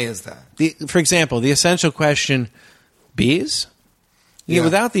funny is that? For example, the essential question, bees? Yeah.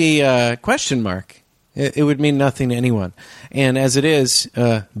 Without the question mark, it would mean nothing to anyone. And as it is,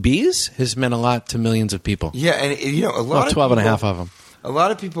 bees has meant a lot to millions of people. Yeah, and a lot of 12 and a half of them. A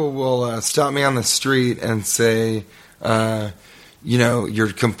lot of people will stop me on the street and say,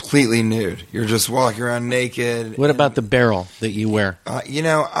 you're completely nude. You're just walking around naked. What about the barrel that you wear? I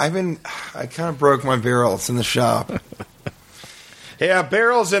kind of broke my barrel. It's in the shop. Yeah,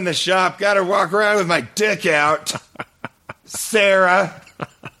 barrel's in the shop. Got to walk around with my dick out. Sarah.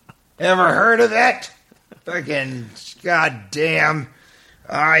 Ever heard of that? Fucking goddamn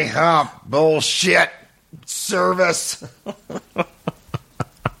IHOP bullshit service.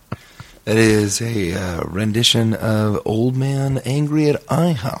 That is a rendition of Old Man Angry at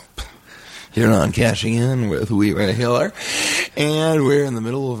IHOP. You're on Cashing In with We Were Hiller, and we're in the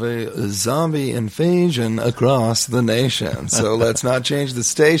middle of a zombie invasion across the nation. So let's not change the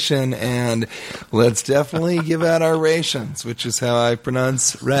station, and let's definitely give out our rations, which is how I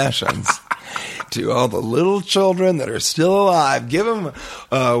pronounce rations. To all the little children that are still alive, give them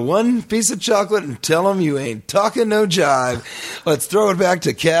one piece of chocolate and tell them you ain't talking no jive. Let's throw it back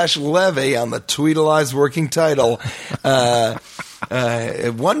to Cash Levy on the Tweedlei's working title.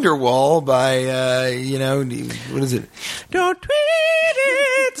 Wonderwall by, what is it? Don't tweet,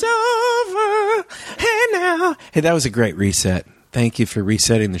 it's over. Hey, now. Hey, that was a great reset. Thank you for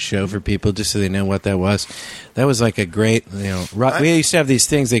resetting the show for people just so they know what that was. That was like a great, we used to have these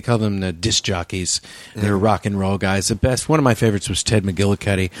things, they call them the disc jockeys. They were rock and roll guys. The best, one of my favorites was Ted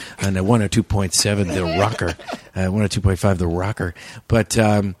McGillicuddy on the 102.7, The Rocker, 102.5, The Rocker. But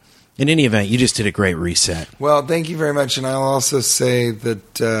in any event, you just did a great reset. Well, thank you very much. And I'll also say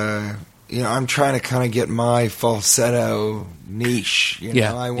that, I'm trying to kind of get my falsetto niche.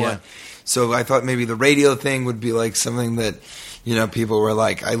 So I thought maybe the radio thing would be like something that, people were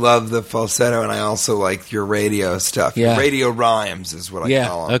like, I love the falsetto and I also like your radio stuff. Yeah. Your radio rhymes is what I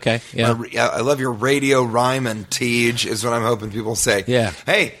call them. Okay. Yeah. I love your radio rhyming, Tej, is what I'm hoping people say. Yeah.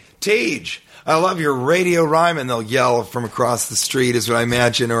 Hey, Tej, I love your radio rhyming. They'll yell from across the street is what I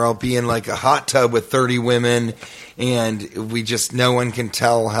imagine. Or I'll be in like a hot tub with 30 women and no one can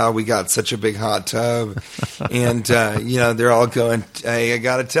tell how we got such a big hot tub. And, they're all going, hey, I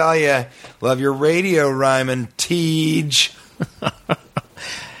got to tell you, love your radio rhyming, Tej.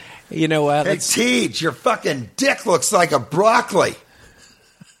 You know what? Hey, Tej, your fucking dick looks like a broccoli.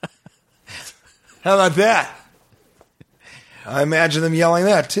 How about that? I imagine them yelling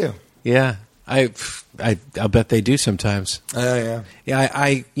that, too. Yeah. I'll bet they do sometimes. Oh, yeah.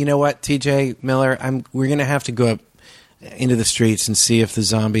 Yeah, you know what, TJ Miller, we're going to have to go up into the streets and see if the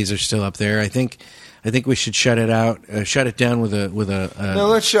zombies are still up there. I think we should shut it down with a. No,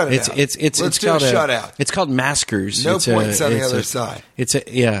 let's shut it down. Let's do called a shutout. It's called Maskers. No points on the other side.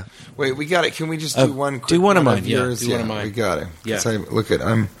 Yeah. Wait, we got it. Can we just do one quick? Do one of mine. Yours? Do one of mine. We got it. Yeah. Look at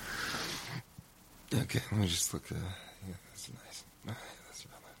I'm. Okay, let me just look at. Yeah, that's nice. That's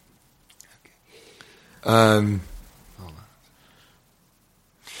okay. Hold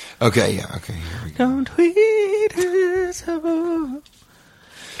on. Okay. Yeah. Okay. Here we go. Don't tweet it over.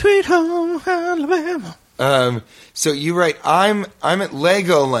 Tweet home, Alabama. So you write, I'm at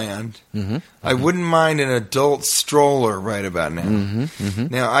Legoland. Mm-hmm. I wouldn't mind an adult stroller right about now. Mm-hmm. Mm-hmm.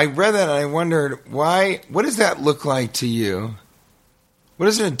 Now, I read that and I wondered, what does that look like to you? What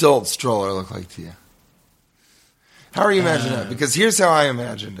does an adult stroller look like to you? How are you imagining that? Because here's how I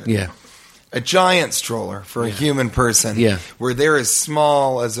imagined it. Yeah. A giant stroller for a human person, where they're as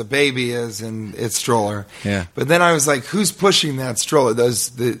small as a baby is in its stroller. Yeah. But then I was like, who's pushing that stroller?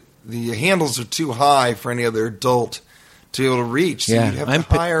 The handles are too high for any other adult to be able to reach. So you'd have to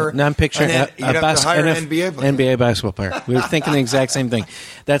hire. I'm picturing an NBA player. NBA basketball player. We were thinking the exact same thing.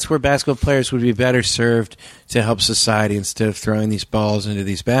 That's where basketball players would be better served to help society instead of throwing these balls into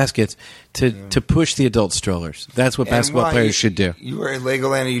these baskets to push the adult strollers. That's what basketball players should do. You were at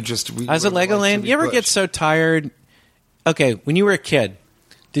Legoland and you just... I was at Legoland. You ever get so tired? Okay, when you were a kid,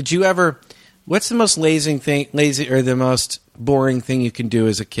 did you ever... What's the most lazy or the most boring thing you can do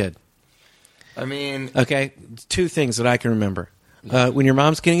as a kid? I mean... Okay, two things that I can remember. When your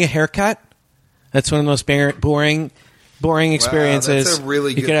mom's getting a haircut, that's one of the most boring experiences. That's a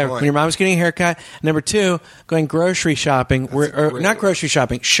really good point. When your mom's getting a haircut. Number two, going grocery shopping,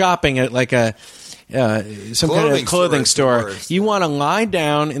 shopping at like a some kind of clothing store. You want to lie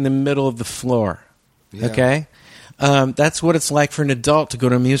down in the middle of the floor. Yeah. Okay? That's what it's like for an adult to go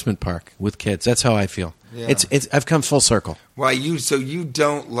to an amusement park with kids. That's how I feel. Yeah. I've come full circle. Why so you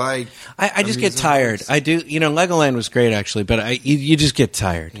don't like? I just get tired. Parks? I do. Legoland was great actually, but you just get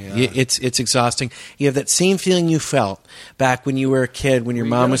tired. Yeah. It's exhausting. You have that same feeling you felt back when you were a kid when your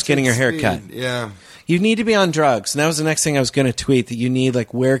mom was getting her hair cut. Yeah. You need to be on drugs, and that was the next thing I was going to tweet. That you need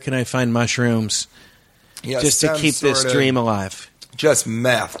where can I find mushrooms, just to keep this dream alive. Just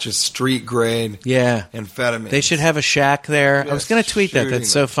meth, just street grade. Yeah. Amphetamine. They should have a shack there. I was going to tweet that. That's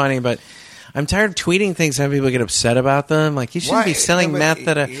so funny, but I'm tired of tweeting things and having people get upset about them. Like, you shouldn't be selling meth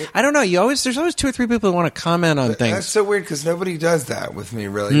at I don't know. There's always two or three people who want to comment on things. That's so weird because nobody does that with me,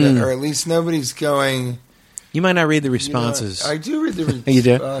 really. Or at least nobody's going... You might not read the responses. I do read the responses,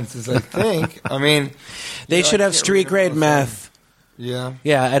 you do? I think. I mean... They should have street-grade meth. Yeah.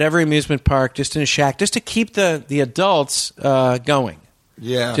 Yeah, at every amusement park, just in a shack, just to keep the adults going.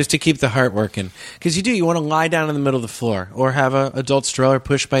 Yeah. Just to keep the heart working. Because you want to lie down in the middle of the floor or have an adult stroller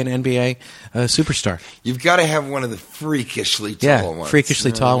pushed by an NBA superstar. You've got to have one of the freakishly tall ones.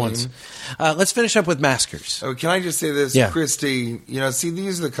 Freakishly tall what I ones. mean? Let's finish up with maskers. Oh, can I just say this? Yeah. Christy, see,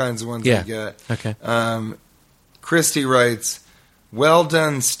 these are the kinds of ones Yeah. I get. Okay. Christy writes, well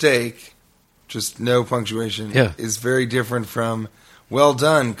done steak, just no punctuation, is very different from well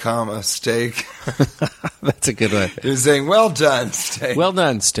done, comma, steak. That's a good one. They're saying well done, steak. Well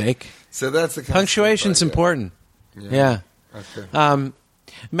done, steak. So that's the kind Punctuation's of stuff I important. Yeah. get. Okay.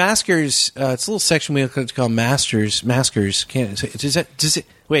 Maskers, it's a little section we call maskers.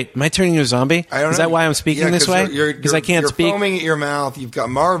 Wait, am I turning into a zombie? I don't know. Is that why I'm speaking this way? Because I can't speak. You're foaming at your mouth. You've got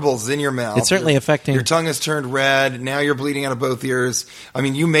marbles in your mouth. It's certainly affecting. Your tongue has turned red. Now you're bleeding out of both ears. I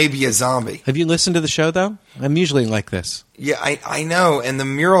mean, you may be a zombie. Have you listened to the show, though? I'm usually like this. Yeah, I know. And the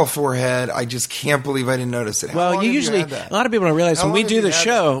mural forehead, I just can't believe I didn't notice it. How long Well, have usually, had that? a lot of people don't realize How when we long do have the you had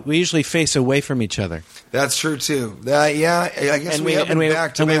show, we usually face away from each other. That's true too. I guess And we have been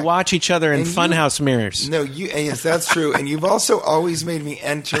back to we back. watch each other in And you- funhouse mirrors. No, yes, that's true. And you've also always made me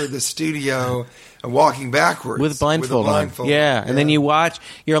enter the studio walking backwards With blindfold, a blindfold. on. Yeah, and then you watch.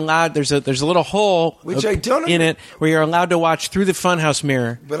 You're allowed. There's a little hole Which I don't in it where you're allowed to watch through the funhouse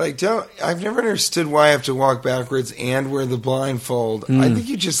mirror. But I've never understood why I have to walk backwards and wear the blindfold. I think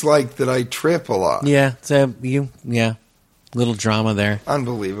you just like that I trip a lot. Yeah, so little drama there.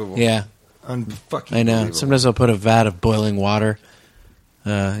 Unbelievable. Yeah, Unfucking I know. believable. Sometimes I'll put a vat of boiling water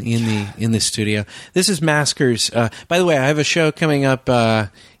in the studio. This is Maskers. By the way, I have a show coming up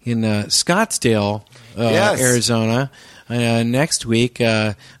in Scottsdale, Yes. Arizona. Next week,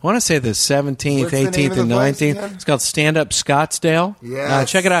 I want to say the 17th, What's the name 18th, of the and place 19th. again? It's called Stand Up Scottsdale.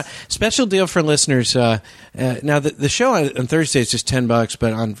 Yes. Check it out. Special deal for listeners. Now, the show on Thursday is just $10,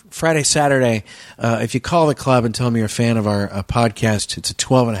 but on Friday, Saturday, if you call the club and tell them you're a fan of our podcast, it's a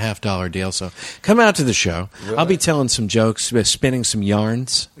 $12.50 deal. So come out to the show. Really? I'll be telling some jokes, spinning some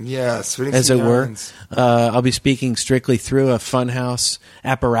yarns, Yeah, spinning as some it were. yarns. I'll be speaking strictly through a funhouse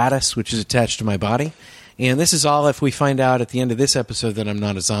apparatus, which is attached to my body. And this is all if we find out at the end of this episode that I'm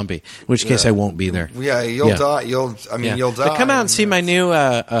not a zombie, in which case I won't be there. Yeah, you'll Yeah. die. You'll die. But come out and see my new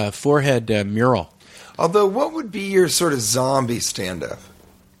forehead mural. Although, what would be your sort of zombie stand-up?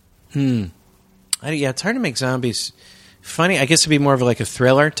 It's hard to make zombies funny. I guess it'd be more of like a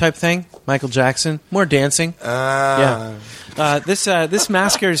thriller type thing. Michael Jackson, more dancing. This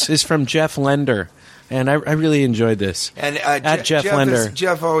Maskers is from Jeff Lender, and I really enjoyed this. And at Jeff Lender.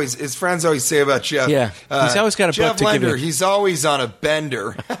 Jeff always, his friends always say about Jeff. Yeah, he's always got a Jeff book to give Lender, you. he's always on a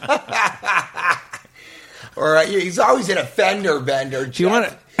bender. Or he's always in a fender bender. you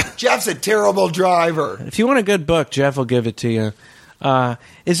wanna- Jeff's a terrible driver. If you want a good book, Jeff will give it to you.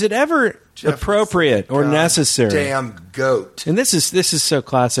 Is it ever Jeff appropriate or God necessary? Damn goat. And this is so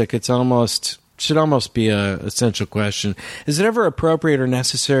classic. It's should almost be a essential question. Is it ever appropriate or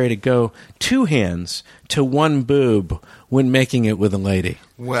necessary to go two hands to one boob when making it with a lady?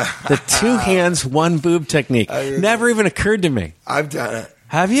 Well, The two hands, one boob technique never even occurred to me. I've done it.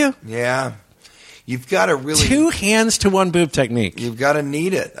 Have you? Yeah. You've got to really. Two hands to one boob technique. You've got to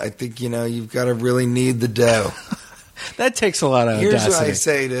need it. I think, you've got to really need the dough. That takes a lot of Here's audacity. what I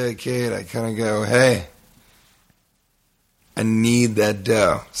say to Kate. I kind of go, hey, I need that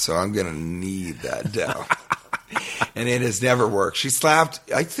dough, so I'm going to need that dough. And it has never worked.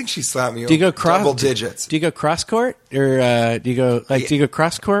 I think she slapped me Do you go double digits. Do you go cross court, or do you go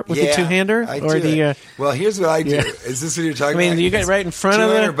cross court with the two hander, I or do you? Well, here's what I do. Yeah. Is this what you're talking I mean, about? do you get right in front of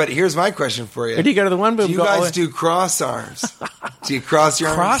Two-hander, the? But here's my question for you. Or do you go to the one boob? Do you go all guys the- do cross arms? Do you cross your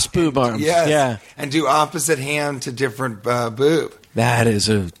arms? Cross boob arms? Yes. Yeah. And do opposite hand to different boob.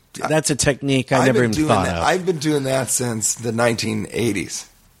 That's a technique I I've never been even doing thought that. of. I've been doing that since the 1980s.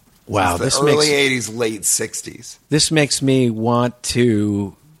 Wow, Since the early 80s, late 60s. This makes me want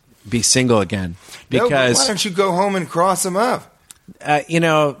to be single again No, but why because don't you go home and cross them up?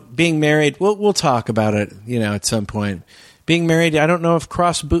 being married. We'll talk about it. At some point, being married. I don't know if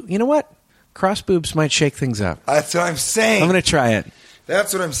cross boob. You know what? Cross boobs might shake things up. That's what I'm saying. I'm going to try it.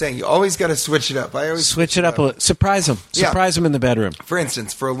 That's what I'm saying. You always got to switch it up. I always Switch it up a little. Surprise them. Yeah. Surprise them in the bedroom. For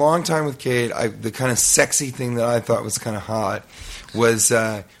instance, for a long time with Kate, the kind of sexy thing that I thought was kind of hot was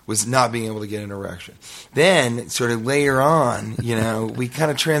not being able to get an erection. Then, sort of later on, we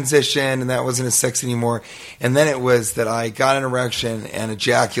kind of transitioned, and that wasn't as sexy anymore. And then it was that I got an erection and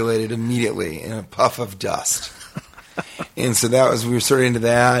ejaculated immediately in a puff of dust. And so we were sort of into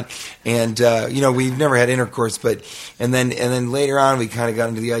that, and we've never had intercourse, and then later on we kind of got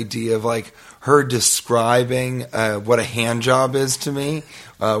into the idea of like her describing what a hand job is to me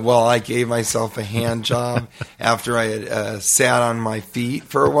while I gave myself a hand job after I had sat on my feet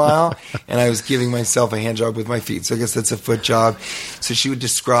for a while, and I was giving myself a hand job with my feet. So I guess that's a foot job. So she would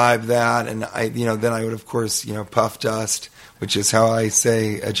describe that, and then I would, of course, puff dust, which is how I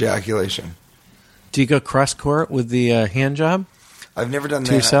say ejaculation. Do you go cross court with the hand job? I've never done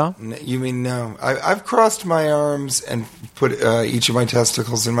to that. yourself? You mean no? I've crossed my arms and put each of my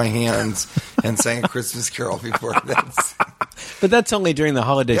testicles in my hands and sang a Christmas carol before. But that's only during the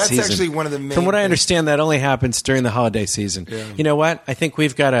holiday season. That's actually one of the main. From what I things. understand, that only happens during the holiday season. Yeah. You know what? I think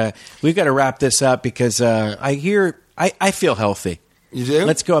we've got to wrap this up because I feel healthy. You do?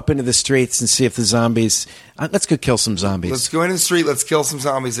 Let's go up into the streets and see if the zombies. Let's go kill some zombies. Let's go into the street. Let's kill some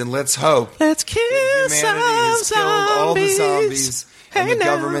zombies, and let's hope Let's kill humanity has some killed all the zombies, and Hey the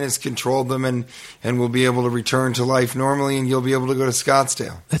now. government has controlled them, and we'll be able to return to life normally, and you'll be able to go to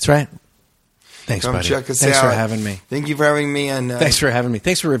Scottsdale. That's right. Thanks, Come buddy. check us Thanks out. for having me. Thank you for having me. And Thanks for having me.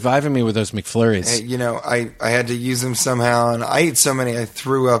 Thanks for reviving me with those McFlurries. I had to use them somehow, and I ate so many I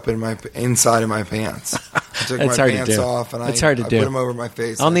threw up in my inside of my pants. I took That's my hard to pants do. off, and That's hard to I do. put them over my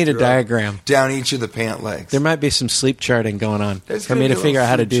face. I'll and I need a threw up diagram. down each of the pant legs. There might be some sleep charting going on There's for gonna me be to a figure little out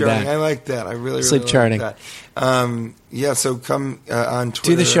how to sleep do charting. that. I like that. I really Sleep like charting. that. So come on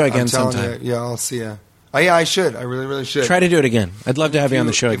Twitter. Do the show again I'm telling sometime. you, I'll see you. Oh, yeah, I should. I really, really should. Try to do it again. I'd love to have you on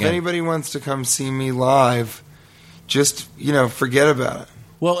the show If again. anybody wants to come see me live, just forget about it.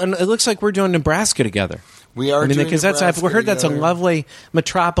 Well, and it looks like we're doing Nebraska together. We are doing because I've Nebraska heard that's a together. lovely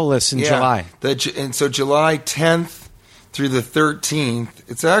metropolis in July. And so July 10th through the 13th,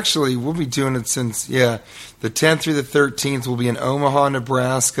 it's actually, we'll be doing it since, the 10th through the 13th will be in Omaha,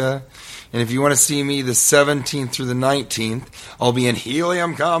 Nebraska. And if you want to see me the 17th through the 19th, I'll be in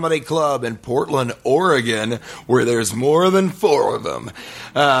Helium Comedy Club in Portland, Oregon, where there's more than 4 of them.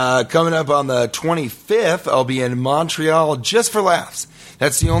 Coming up on the 25th, I'll be in Montreal just for laughs.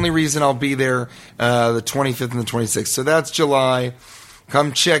 That's the only reason I'll be there, the 25th and the 26th. So that's July.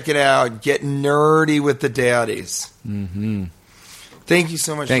 Come check it out. Get nerdy with the daddies. Mm-hmm. Thank you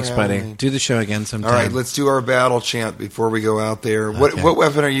so much Thanks, for having buddy. me. Do the show again sometime. All right, let's do our battle chant before we go out there. Okay. What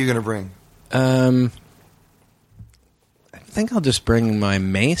weapon are you going to bring? I think I'll just bring my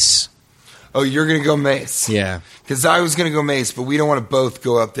mace. Oh, you're going to go mace. Yeah. Because I was going to go mace, but we don't want to both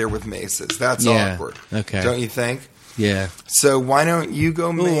go up there with maces. That's Yeah. awkward. Okay. Don't you think? Yeah. So why don't you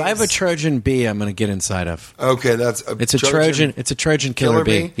go mace? Ooh, I have a Trojan bee I'm going to get inside of. Okay, that's It's a Trojan. It's a Trojan killer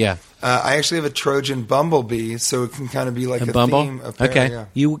bee. Yeah. I actually have a Trojan bumblebee, so it can kind of be like a bumble. theme affair, Okay. yeah.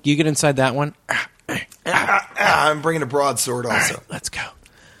 You get inside that one. I'm bringing a broadsword also. Right, let's go.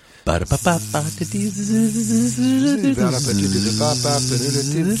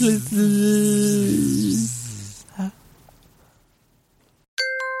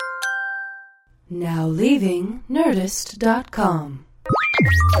 Now leaving Nerdist.com.